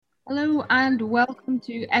Hello and welcome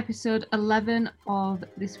to episode 11 of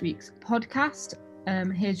this week's podcast.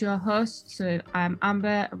 Here's your host. So I'm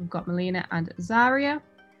Amber, we've got Melina and Zaria.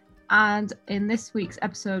 And in this week's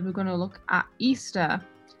episode, we're going to look at Easter.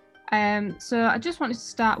 So I just wanted to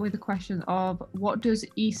start with the question of what does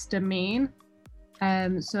Easter mean?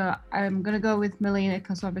 So I'm going to go with Melina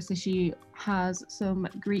because obviously she has some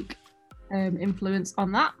Greek influence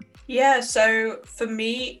on that. Yeah, so for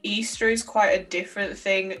me, Easter is quite a different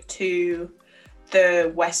thing to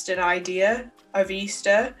the Western idea of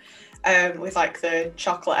Easter, with like the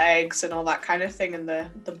chocolate eggs and all that kind of thing and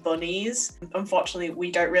the bunnies. Unfortunately,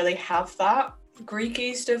 we don't really have that. Greek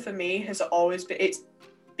Easter for me has always been,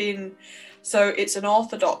 it's an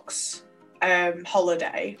Orthodox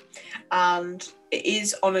holiday, and it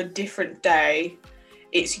is on a different day.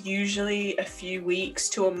 It's usually a few weeks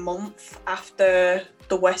to a month after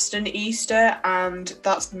the Western Easter, and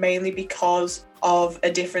that's mainly because of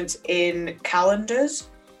a difference in calendars.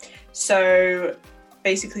 So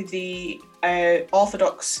basically the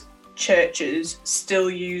Orthodox churches still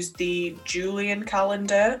use the Julian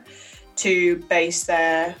calendar to base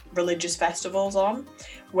their religious festivals on,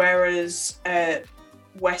 whereas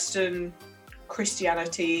Western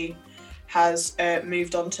Christianity has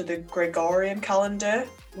moved on to the Gregorian calendar,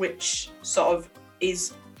 which sort of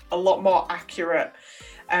is a lot more accurate.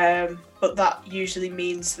 But that usually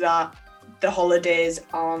means that the holidays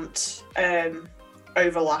aren't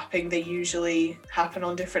overlapping. They usually happen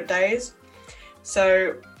on different days.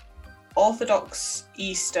 So Orthodox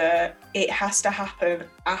Easter, it has to happen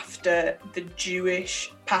after the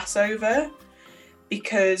Jewish Passover,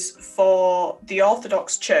 because for the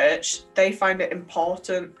Orthodox Church, they find it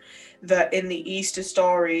important that in the Easter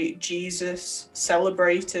story, Jesus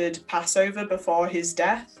celebrated Passover before his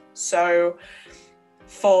death. So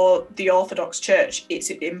for the Orthodox Church, it's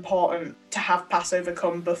important to have Passover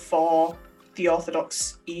come before the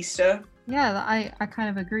Orthodox Easter. Yeah, I kind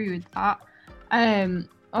of agree with that.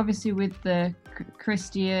 Obviously with the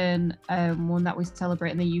Christian one that we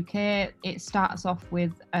celebrate in the UK, it starts off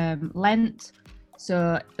with Lent.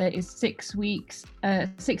 So it's 6 weeks,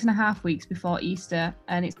 6.5 weeks before Easter,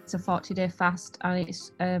 and it's a 40-day fast, and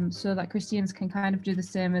it's so that Christians can kind of do the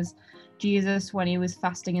same as Jesus when he was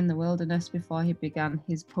fasting in the wilderness before he began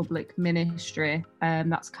his public ministry.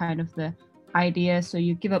 That's kind of the idea. So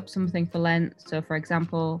you give up something for Lent. So for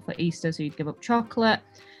example, for Easter, so you'd give up chocolate.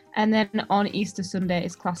 And then on Easter Sunday,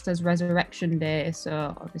 it's classed as Resurrection Day.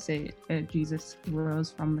 So obviously Jesus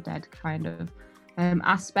rose from the dead kind of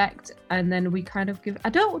aspect. And then we kind of I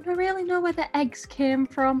don't really know where the eggs came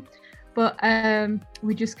from, but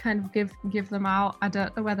we just kind of give them out. I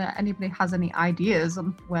don't know whether anybody has any ideas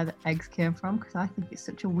on where the eggs came from, because I think it's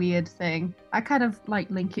such a weird thing. I kind of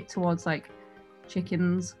like link it towards like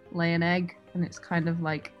chickens lay an egg and it's kind of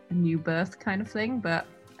like a new birth kind of thing, but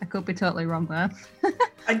I could be totally wrong there.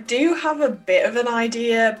 I do have a bit of an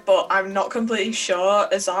idea, but I'm not completely sure.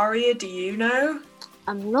 Azaria, do you know?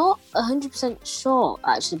 I'm not 100% sure,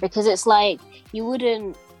 actually, because it's like you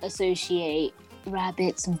wouldn't associate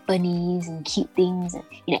rabbits and bunnies and cute things and,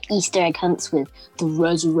 Easter egg hunts with the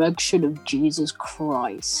resurrection of Jesus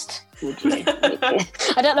Christ, would you?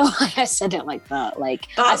 I don't know why I said it like that. Like,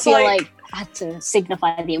 that's I feel like I had to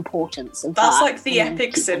signify the importance of that's that. Like the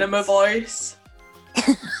epic cinema voice.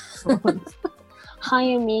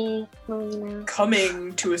 Hi, me, Marina.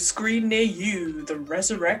 Coming to a screen near you, the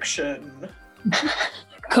resurrection.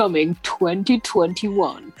 Coming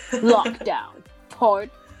 2021. Lockdown.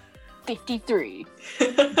 Part 53.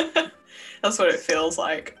 That's what it feels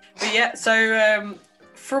like. But yeah, so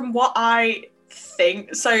from what I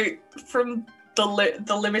think, so from the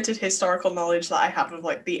limited historical knowledge that I have of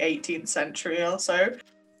like the 18th century or so,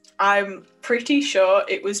 I'm pretty sure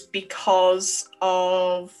it was because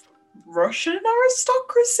of Russian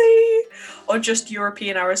aristocracy or just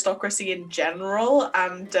European aristocracy in general,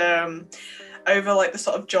 and over like the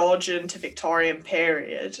sort of Georgian to Victorian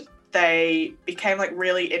period, they became like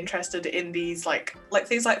really interested in these like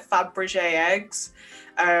things like Fabergé eggs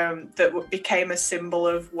that became a symbol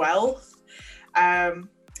of wealth,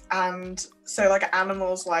 and so like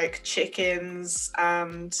animals like chickens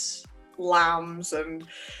and lambs and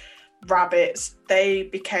rabbits, they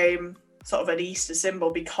became sort of an Easter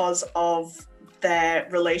symbol because of their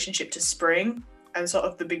relationship to spring and sort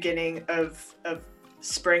of the beginning of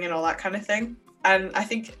spring and all that kind of thing. And I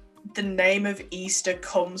think the name of Easter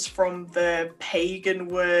comes from the pagan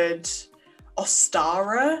word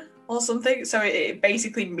Ostara or something. So it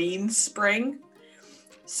basically means spring.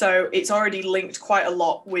 So it's already linked quite a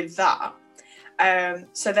lot with that.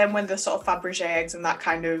 So then when the sort of Fabergé eggs and that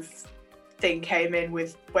kind of thing came in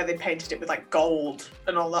with where they painted it with like gold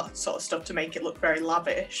and all that sort of stuff to make it look very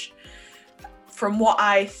lavish. From what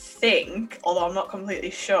I think, although I'm not completely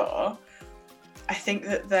sure, I think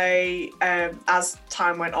that they, as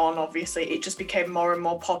time went on, obviously, it just became more and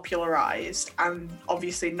more popularised, and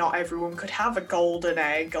obviously not everyone could have a golden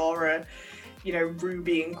egg or a,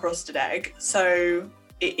 ruby encrusted egg. So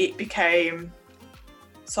it became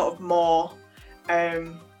sort of more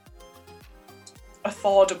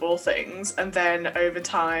affordable things, and then over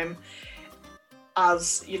time,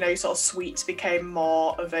 as sort of sweets became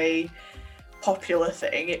more of a popular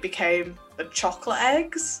thing, it became the chocolate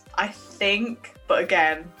eggs, I think, but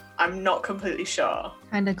again, I'm not completely sure.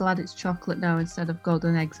 Kind of glad it's chocolate now instead of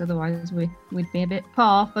golden eggs, otherwise we'd be a bit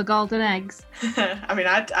poor for golden eggs. I mean,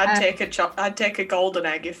 I'd take a golden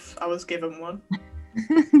egg if I was given one.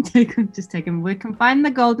 Just take them. We can find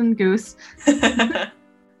the golden goose.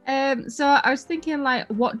 So I was thinking, like,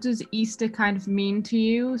 what does Easter kind of mean to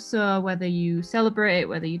you? So whether you celebrate it,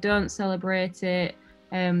 whether you don't celebrate it,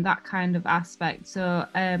 that kind of aspect. So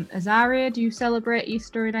Azaria, do you celebrate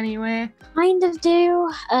Easter in any way? Kind of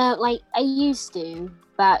do. Like I used to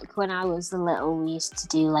back when I was little. We used to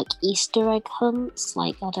do like Easter egg hunts.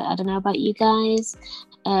 Like I don't know about you guys,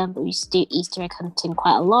 but we used to do Easter egg hunting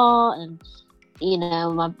quite a lot, and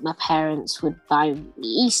my parents would buy me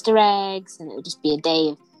Easter eggs, and it would just be a day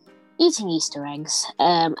of eating Easter eggs.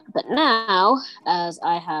 But now, as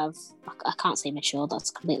I can't say mature, that's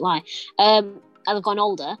a complete lie. As I've gone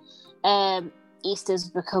older, Easter's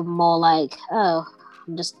become more like, oh,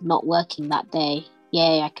 I'm just not working that day.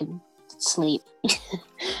 Yay, I can sleep.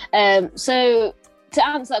 So to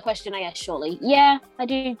answer that question, I guess shortly, yeah, I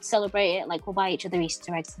do celebrate it. Like we'll buy each other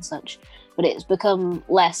Easter eggs and such, but it's become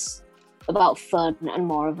less about fun and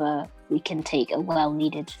more of a we can take a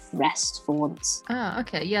well-needed rest for once.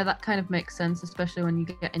 Okay, yeah, that kind of makes sense, especially when you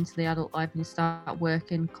get into the adult life and you start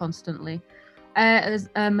working constantly.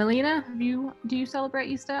 Melina, do you celebrate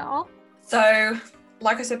Easter at all? So,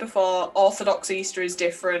 like I said before, Orthodox Easter is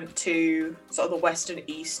different to sort of the Western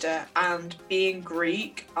Easter, and being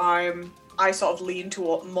Greek, I sort of lean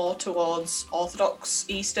more towards Orthodox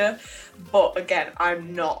Easter, but again,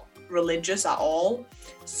 I'm not religious at all,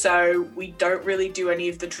 so we don't really do any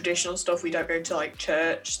of the traditional stuff. We don't go to like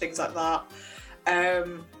church, things like that.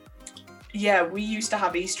 Yeah, we used to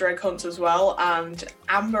have Easter egg hunts as well, and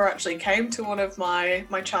Amber actually came to one of my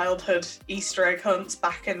childhood Easter egg hunts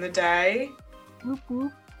back in the day. Whoop,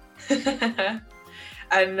 whoop.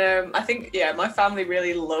 And I think, yeah, my family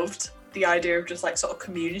really loved the idea of just like sort of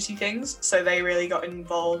community things, so they really got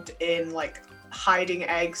involved in like hiding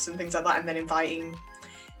eggs and things like that, and then inviting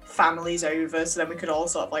families over so then we could all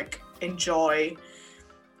sort of like enjoy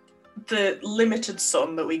the limited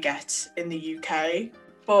sun that we get in the UK.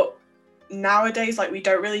 But nowadays, like, we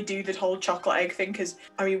don't really do the whole chocolate egg thing, because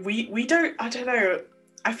I mean we don't, I don't know,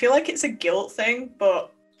 I feel like it's a guilt thing,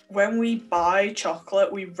 but when we buy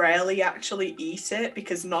chocolate we rarely actually eat it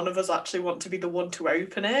because none of us actually want to be the one to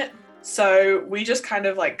open it, so we just kind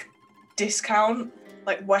of like discount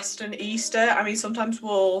like Western Easter. I mean, sometimes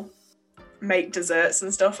we'll make desserts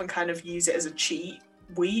and stuff and kind of use it as a cheat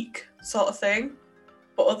week sort of thing,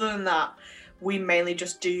 but other than that we mainly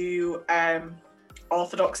just do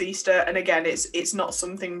Orthodox Easter, and again, it's not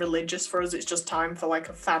something religious for us, it's just time for like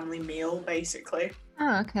a family meal basically.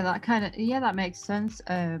 Oh, okay, that makes sense,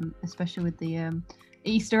 especially with the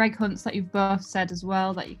Easter egg hunts that you've both said as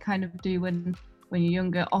well, that you kind of do when you're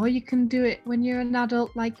younger, or you can do it when you're an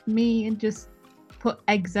adult like me and just put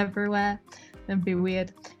eggs everywhere and be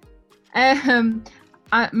weird.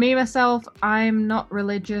 Myself, I'm not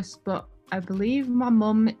religious, but I believe my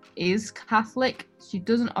mum is Catholic. She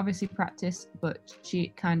doesn't obviously practice, but she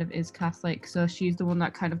kind of is Catholic. So she's the one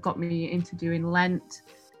that kind of got me into doing Lent,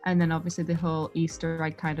 and then obviously the whole Easter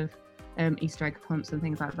egg kind of Easter egg hunts and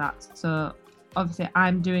things like that. So obviously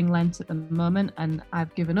I'm doing Lent at the moment, and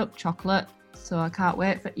I've given up chocolate. So I can't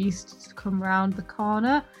wait for Easter to come round the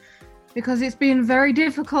corner, because it's been very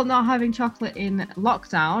difficult not having chocolate in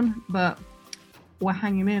lockdown, but we're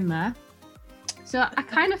hanging in there. So I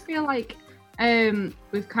kind of feel like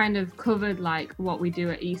we've kind of covered like what we do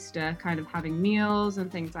at Easter, kind of having meals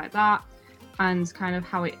and things like that, and kind of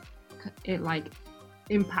how it like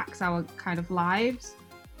impacts our kind of lives.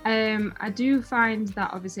 I do find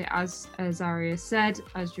that obviously, as Aria said,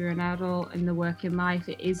 as you're an adult in the working life,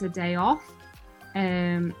 it is a day off.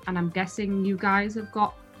 And I'm guessing you guys have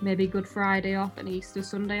got maybe Good Friday off and Easter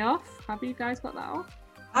Sunday off. Have you guys got that off?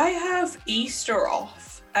 I have Easter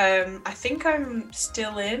off. I think I'm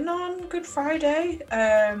still in on Good Friday.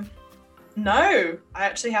 No, I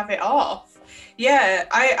actually have it off. Yeah,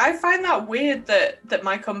 I find that weird that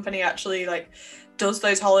my company actually like does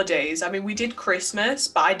those holidays. I mean, we did Christmas,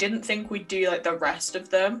 but I didn't think we'd do like the rest of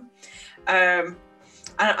them. And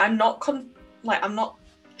I'm not I'm not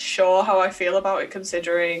sure how I feel about it,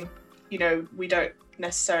 considering, you know, we don't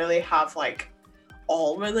necessarily have like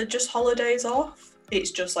all religious holidays off.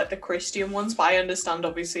 It's just like the Christian ones. But I understand,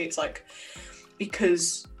 obviously, it's like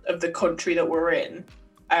because of the country that we're in,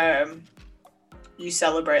 you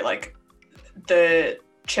celebrate like the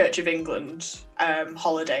Church of England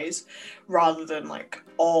holidays rather than like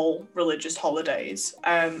all religious holidays.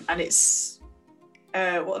 And it's what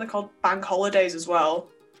are they called? Bank holidays as well.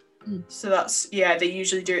 So that's, yeah, they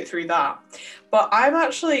usually do it through that. But I'm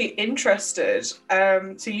actually interested.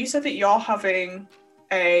 So you said that you're having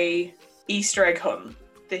a Easter egg hunt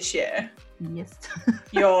this year. Yes.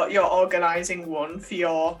 You're organising one for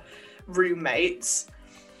your roommates.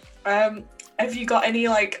 Have you got any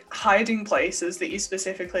like hiding places that you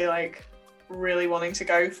specifically like really wanting to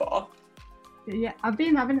go for? Yeah, I've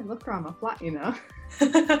been having a look around my flat, you know.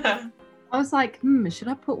 I was like, should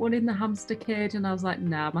I put one in the hamster cage? And I was like,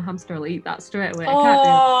 nah, my hamster will eat that straight away. I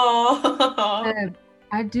can't do it.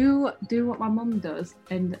 I do what my mum does,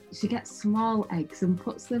 and she gets small eggs and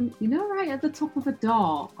puts them, you know, right at the top of a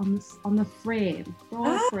door on the frame.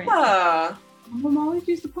 Frame. My mum always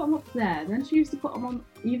used to put them up there. Then she used to put them on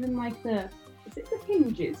even like the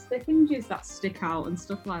hinges? The hinges that stick out and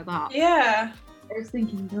stuff like that. Yeah. I was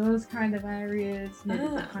thinking those kind of areas, maybe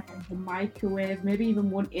the kind of the microwave, maybe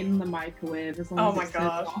even one in the microwave as long as it's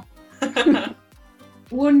turned off.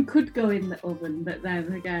 One could go in the oven, but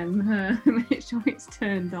then again, make sure it's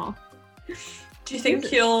turned off. Do you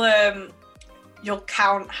think you'll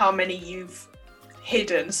count how many you've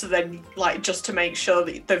hidden, so then like just to make sure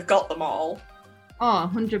that they've got them all?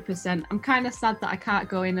 Oh, 100%. I'm kind of sad that I can't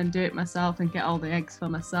go in and do it myself and get all the eggs for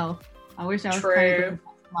myself. I wish I was kind of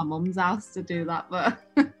my mum's house to do that, but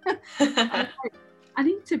I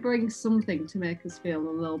need to bring something to make us feel a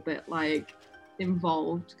little bit like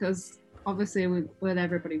involved, because obviously with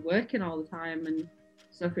everybody working all the time and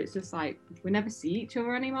stuff, it's just like we never see each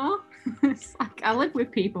other anymore. It's like I live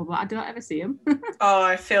with people, but I don't ever see them. Oh,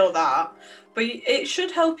 I feel that, but it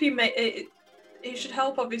should help you make it. It should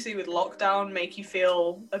help, obviously, with lockdown, make you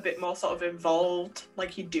feel a bit more sort of involved,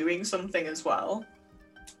 like you're doing something as well.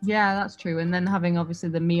 Yeah, that's true. And then having obviously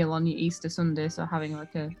the meal on your Easter Sunday, so having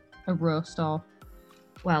like a roast, or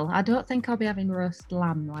well, I don't think I'll be having roast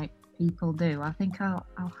lamb like people do. I think I'll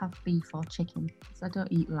have beef or chicken, because I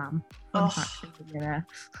don't eat lamb. Yeah.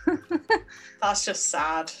 That's just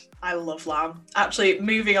sad. I love lamb. Actually,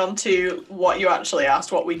 moving on to what you actually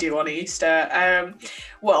asked, what we do on Easter.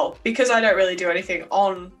 Well, because I don't really do anything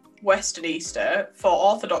on Western Easter, for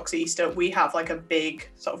Orthodox Easter, we have like a big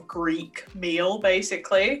sort of Greek meal,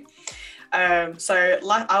 basically. So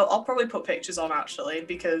I'll probably put pictures on, actually,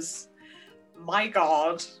 because my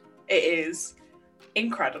God, it is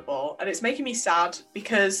incredible, and it's making me sad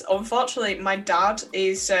because unfortunately my dad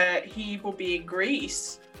is he will be in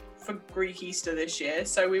Greece for Greek Easter this year,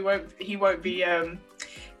 so he won't be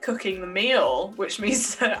cooking the meal, which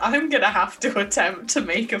means that I'm gonna have to attempt to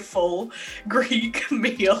make a full Greek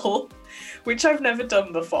meal, which I've never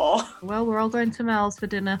done before. Well, we're all going to Mel's for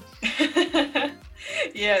dinner.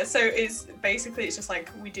 Yeah, so it's just like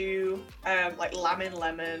we do like lamb and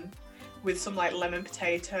lemon with some like lemon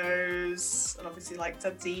potatoes and obviously like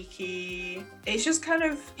tzatziki. It's just kind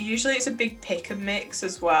of, usually it's a big pick and mix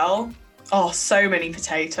as well. Oh, so many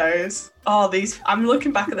potatoes. Oh, I'm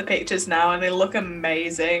looking back at the pictures now and they look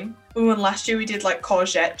amazing. Ooh, and last year we did like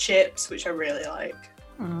courgette chips, which I really like.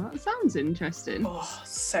 Oh, that sounds interesting. Oh,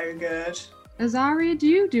 so good. Azaria, do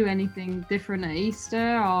you do anything different at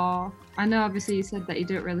Easter? Or I know obviously you said that you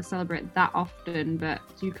don't really celebrate that often, but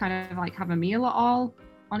do you kind of like have a meal at all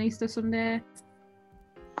on Easter Sunday?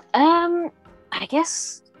 I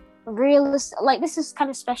guess like this is kind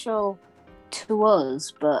of special to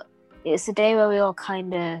us, but it's a day where we all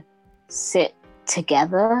kind of sit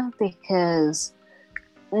together, because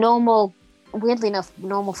weirdly enough,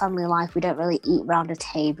 normal family life, we don't really eat around a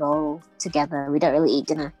table together. We don't really eat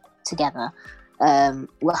dinner together.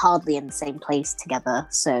 We're hardly in the same place together,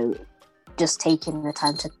 so just taking the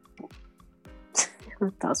time to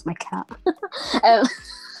that was my cat.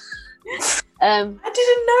 I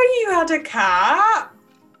didn't know you had a cat.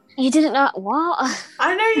 You didn't know what?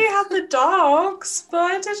 I know you had the dogs, but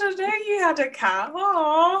I didn't know you had a cat.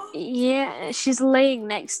 Aww. Yeah, she's laying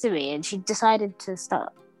next to me, and she decided to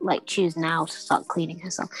start choose now to start cleaning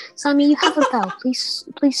herself. Sammy, you have a bell. Please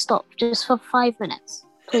stop, just for 5 minutes,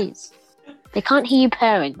 please. They can't hear you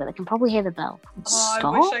purring, but they can probably hear the bell. Oh,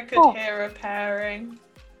 I wish I could hear her purring.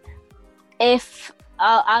 If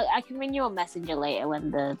I can ring you on Messenger later when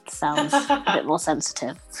the sound's a bit more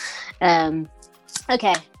sensitive.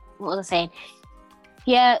 Okay, what was I saying?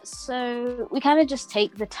 Yeah, so we kind of just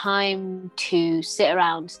take the time to sit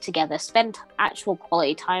around together, spend actual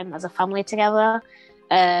quality time as a family together.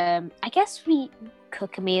 I guess we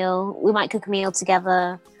cook a meal. We might cook a meal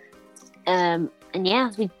together. And yeah,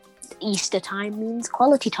 Easter time means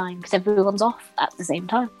quality time because everyone's off at the same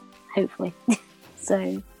time, hopefully.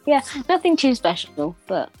 So yeah, nothing too special,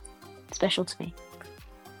 but special to me.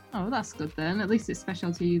 Oh, that's good then. At least it's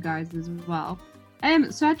special to you guys as well.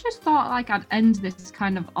 So I just thought like I'd end this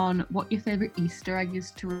kind of on what your favourite Easter egg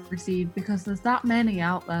is to receive, because there's that many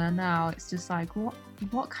out there now. It's just like,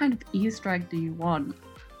 what kind of Easter egg do you want?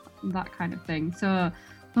 That kind of thing. So,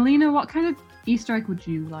 Melina, what kind of Easter egg would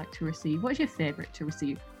you like to receive? What's your favourite to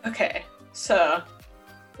receive? Okay, so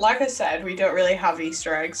like I said, we don't really have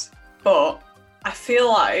Easter eggs, but I feel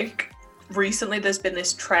like recently there's been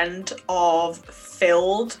this trend of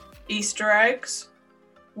filled Easter eggs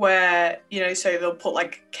where, you know, so they'll put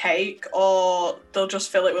like cake or they'll just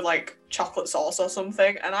fill it with like chocolate sauce or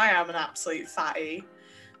something, and I am an absolute fatty.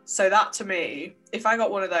 So that to me, if I got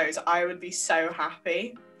one of those, I would be so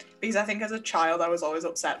happy, because I think as a child I was always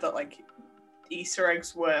upset that like Easter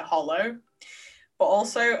eggs were hollow. But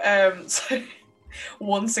also, so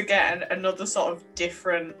once again, another sort of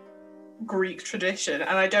different Greek tradition,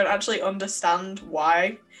 and I don't actually understand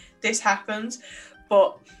why this happens,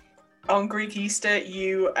 but on Greek Easter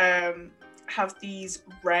you have these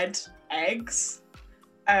red eggs,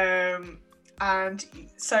 and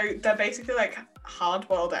so they're basically like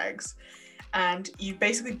hard-boiled eggs, and you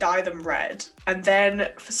basically dye them red, and then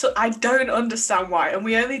so I don't understand why, and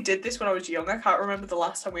we only did this when I was young. I can't remember the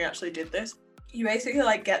last time we actually did this. You basically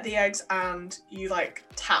like get the eggs and you like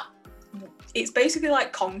tap. It's basically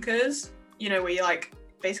like conkers, you know, where you like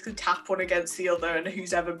basically tap one against the other, and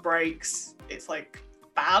who's ever breaks, it's like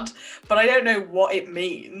bad. But I don't know what it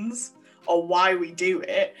means or why we do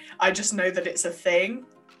it. I just know that it's a thing.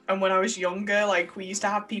 And when I was younger, like we used to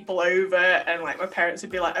have people over, and like my parents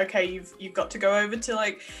would be like, okay, you've got to go over to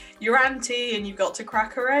like your auntie and you've got to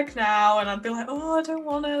crack her egg now, and I'd be like, oh, I don't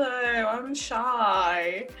want to though, I'm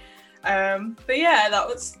shy. But yeah, that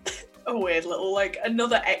was a weird little like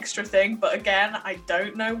another extra thing, but again, I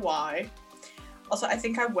don't know why. Also, I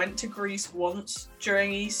think I went to Greece once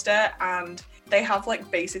during Easter, and they have like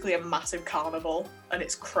basically a massive carnival, and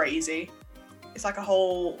it's crazy. It's like a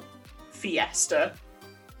whole fiesta,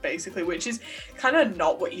 basically, which is kind of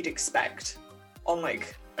not what you'd expect on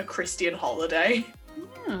like a Christian holiday.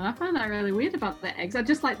 Oh, I find that really weird about the eggs. I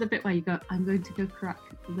just like the bit where you go, I'm going to go crack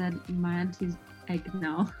my auntie's egg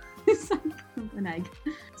now. It's like an egg.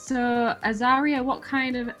 So, Azaria, what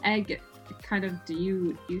kind of egg do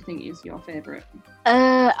you think is your favourite?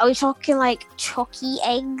 Are we talking like chalky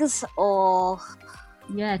eggs or?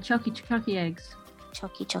 Yeah, chalky eggs.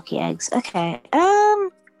 Chalky eggs. Okay.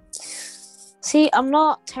 See, I'm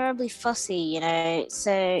not terribly fussy, you know.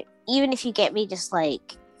 So even if you get me just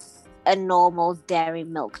like a normal dairy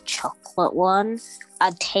milk chocolate one,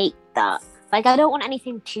 I'd take that. Like, I don't want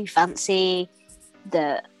anything too fancy.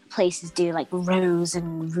 The places do like rose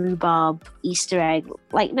and rhubarb Easter egg.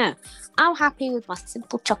 Like, no, I'm happy with my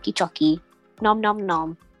simple chalky. Nom nom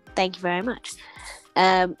nom. Thank you very much.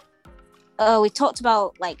 We talked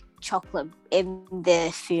about like chocolate in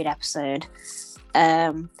the food episode.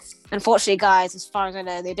 Unfortunately, guys, as far as I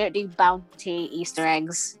know, they don't do Bounty Easter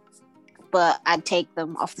eggs, but I'd take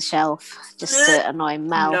them off the shelf just to annoy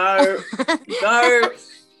Mel. No.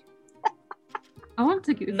 I want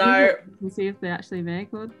to see if they actually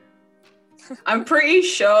make one. I'm pretty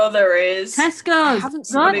sure there is. Tesco's. Go to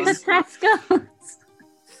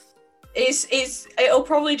Tesco's. It'll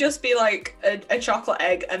probably just be like a chocolate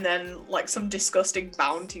egg and then like some disgusting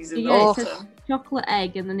Bounties in the It's a bottom. chocolate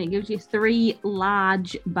egg, and then it gives you 3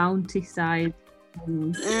 large Bounty size.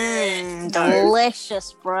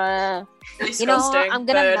 Delicious, bruh. Disgusting. You know what? I'm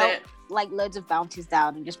gonna Burn melt it. like loads of Bounties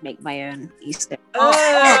down and just make my own Easter.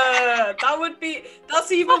 That's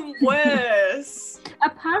even worse.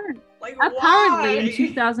 Apparently in why?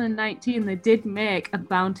 2019 they did make a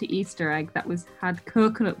Bounty Easter egg that had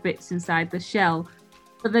coconut bits inside the shell,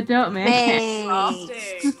 but they don't make it.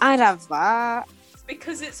 Disgusting. I'd have that. It's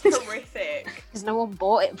because it's horrific. Because no one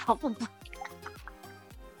bought it, probably.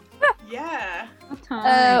 Yeah.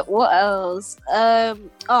 What else?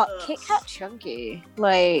 Kit Kat Chunky.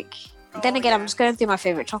 Like, then again, I'm just going through my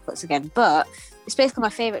favourite chocolates again, but it's basically my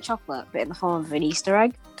favourite chocolate, but in the form of an Easter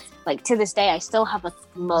egg. Like, to this day, I still have a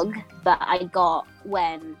mug that I got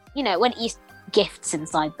when Easter gifts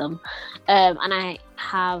inside them. And I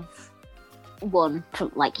have one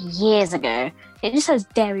from like years ago. It just says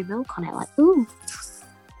dairy milk on it. Like, ooh,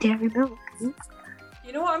 dairy milk.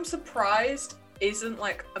 You know what I'm surprised isn't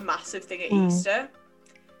like a massive thing at Easter?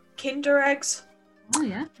 Kinder eggs. Oh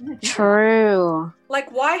yeah. True. Like,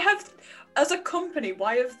 as a company,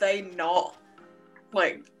 why have they not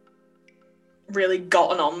like really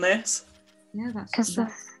gotten on this? Yeah, that's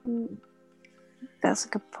a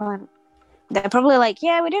good point. They're probably like,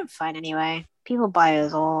 yeah, we didn't find anyway. People buy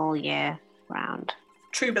us all year round.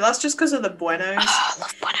 True, but that's just because of the Buenos. Oh, I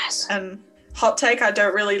love Buenos. And hot take, I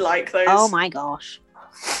don't really like those. Oh my gosh.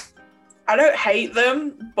 I don't hate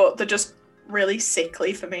them, but they're just really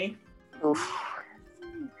sickly for me. Oof.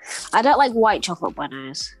 I don't like white chocolate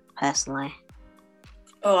Buenos, personally.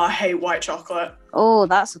 Oh, I hate white chocolate. Oh,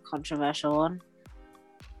 that's a controversial one.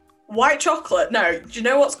 White chocolate? No. Do you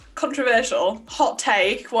know what's controversial? Hot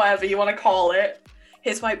take, whatever you want to call it.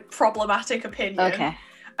 Here's my problematic opinion. Okay.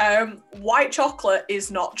 White chocolate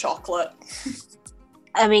is not chocolate.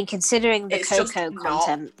 I mean, considering the It's just cocoa not.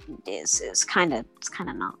 content, it's kind of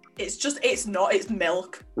not. It's not. It's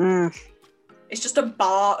milk. It's just a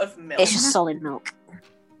bar of milk. It's just solid milk.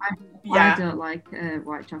 Yeah. I don't like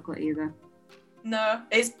white chocolate either. No,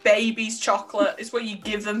 it's baby's chocolate. It's what you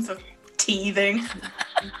give them for teething.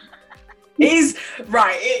 It's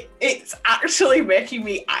actually making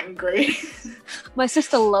me angry. My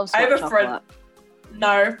sister loves I white have a chocolate. friend.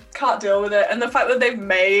 No, can't deal with it. And the fact that they've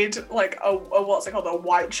made like a what's it called, a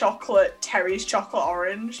white chocolate Terry's chocolate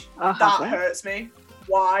orange, that hurts me.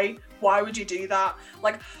 Why? Why would you do that?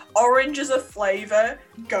 Like, orange as a flavour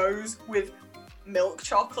goes with milk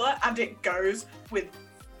chocolate and it goes with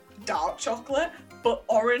dark chocolate, but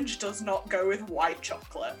orange does not go with white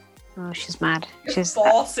chocolate. Oh, she's mad. You're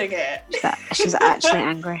forcing it. She's actually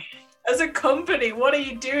angry. As a company, what are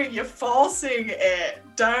you doing? You're forcing it.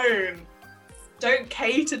 Don't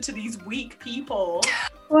cater to these weak people.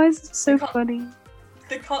 Why is it so funny?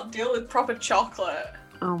 They can't deal with proper chocolate.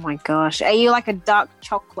 Oh my gosh. Are you like a dark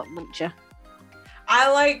chocolate muncher?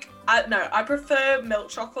 I prefer milk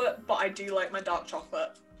chocolate, but I do like my dark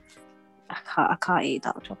chocolate. I can't eat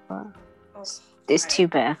dark chocolate. Oh, It's too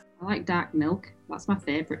bitter. I like dark milk. That's my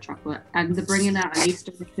favourite chocolate. And they're bringing out an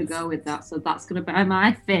Easter egg to go with that, so that's going to be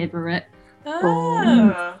my favourite.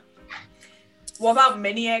 Ah. What about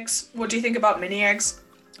mini eggs? What do you think about mini eggs?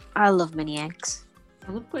 I love mini eggs.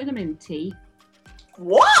 I love putting them in tea.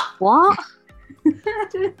 What?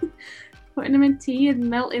 Putting them in tea and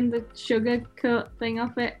melting the sugar coat thing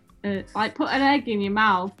off it. Like put an egg in your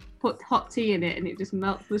mouth, put hot tea in it, and it just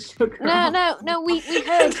melts the sugar. No. We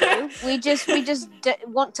heard you. We just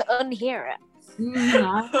want to unhear it.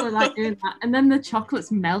 I really like doing that. And then the chocolate's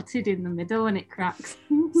melted in the middle and it cracks.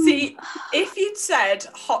 See, if you'd said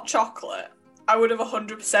hot chocolate, I would have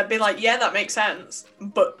 100% been like, yeah, that makes sense.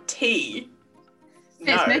 But tea,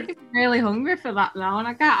 no. It's making me really hungry for that now, and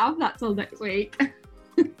I can't have that till next week.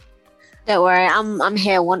 Don't worry, I'm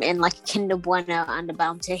here wanting like a Kinder Bueno and a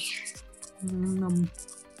Bounty.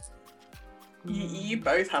 You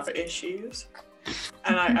both have issues.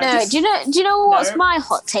 And do you know what's my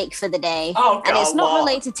hot take for the day? Oh God, and it's not what?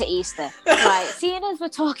 related to Easter. Right, seeing as we're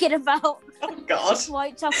talking about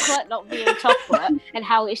white chocolate not being chocolate and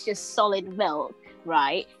how it's just solid milk,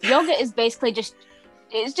 right? Yogurt is basically just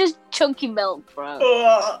chunky milk, bro.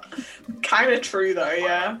 Kind of true though,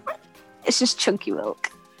 yeah. It's just chunky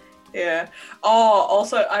milk. Yeah. Oh,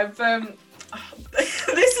 also I've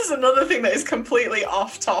this is another thing that is completely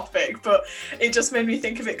off topic, but it just made me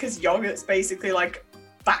think of it because yogurt's basically like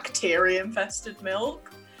bacteria infested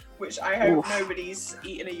milk, which I hope nobody's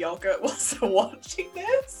eating a yogurt whilst they're watching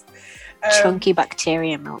this. Chunky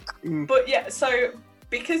bacteria milk. But yeah, so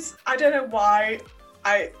because I don't know why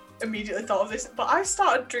I immediately thought of this, but I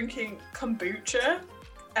started drinking kombucha,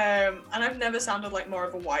 and I've never sounded like more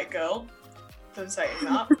of a white girl than saying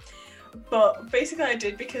that. But basically I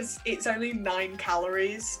did because it's only 9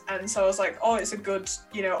 calories, and so I was like, oh, it's a good,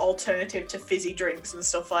 alternative to fizzy drinks and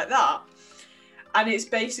stuff like that. And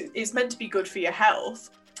it's meant to be good for your health,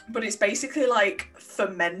 but it's basically like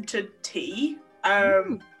fermented tea.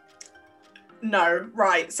 No,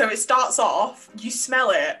 right. So it starts off, you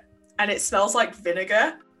smell it, and it smells like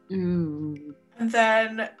vinegar. And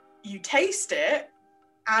then you taste it,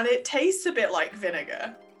 and it tastes a bit like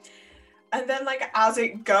vinegar. And then, like, as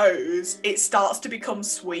it goes, it starts to become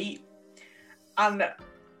sweet. And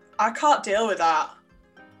I can't deal with that.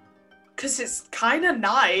 Because it's kind of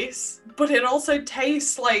nice, but it also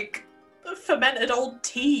tastes like fermented old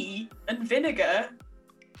tea and vinegar.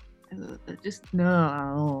 just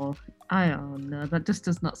no. I don't know. That just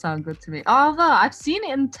does not sound good to me. Although I've seen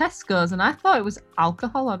it in Tesco's and I thought it was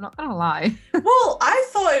alcohol. I'm not gonna lie. Well, I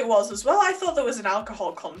thought it was as well. I thought there was an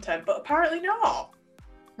alcohol content, but apparently not.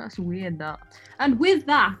 That's weird, that. And with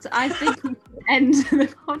that, I think we should end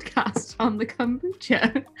the podcast on the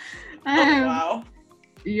kombucha. Wow.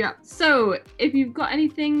 Yeah. So if you've got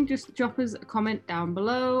anything, just drop us a comment down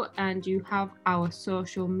below, and you have our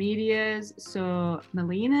social medias. So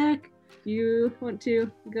Melina, do you want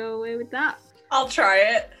to go away with that? I'll try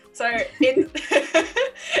it. So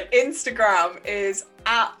Instagram is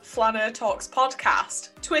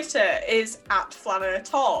 @FlannerTalksPodcast. Twitter is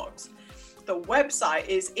 @FlannerTalks. The website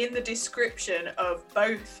is in the description of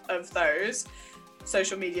both of those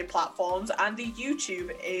social media platforms, and the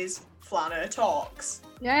YouTube is Flanner Talks.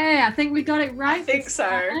 Yeah, I think we got it right. I think so.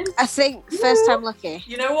 I think first time lucky.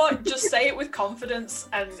 You know what? Just say it with confidence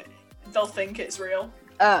and they'll think it's real.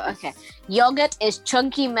 Oh, okay. Yogurt is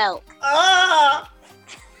chunky milk. Ah!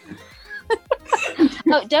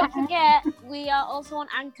 Oh, don't forget, we are also on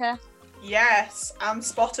Anchor. Yes, and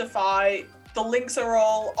Spotify. The links are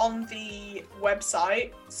all on the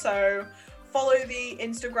website. So follow the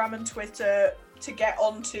Instagram and Twitter to get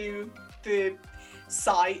onto the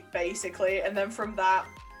site, basically. And then from that,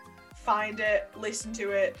 find it, listen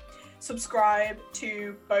to it, subscribe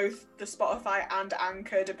to both the Spotify and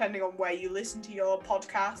Anchor, depending on where you listen to your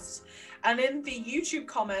podcasts. And in the YouTube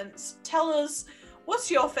comments, tell us,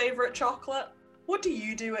 what's your favourite chocolate? What do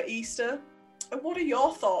you do at Easter? And what are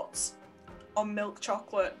your thoughts on milk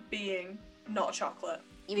chocolate being not chocolate?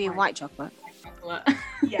 You mean white chocolate? Chocolate.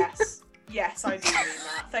 Yes. Yes, I do mean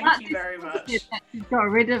that. Thank you very much. You got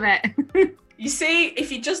rid of it. You see, if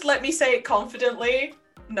you just let me say it confidently,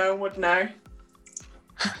 no one would know.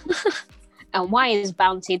 And why is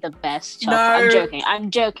Bounty the best chocolate? No. I'm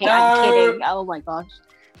joking. No. I'm kidding. Oh my gosh.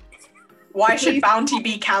 Why should Bounty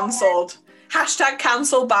be cancelled?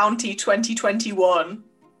 #cancel Bounty 2021.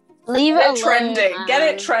 Leave Get it it alone. trending. Man. Get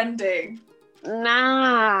it trending.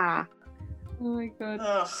 Nah. Oh my god.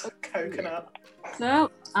 Ugh, coconut.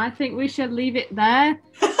 So I think we should leave it there.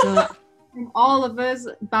 So all of us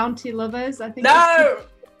Bounty lovers, I think. No!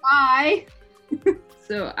 Bye.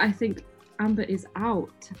 So I think Amber is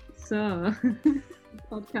out. So the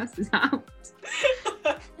podcast is out.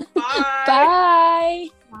 Bye. Bye.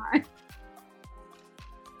 Bye.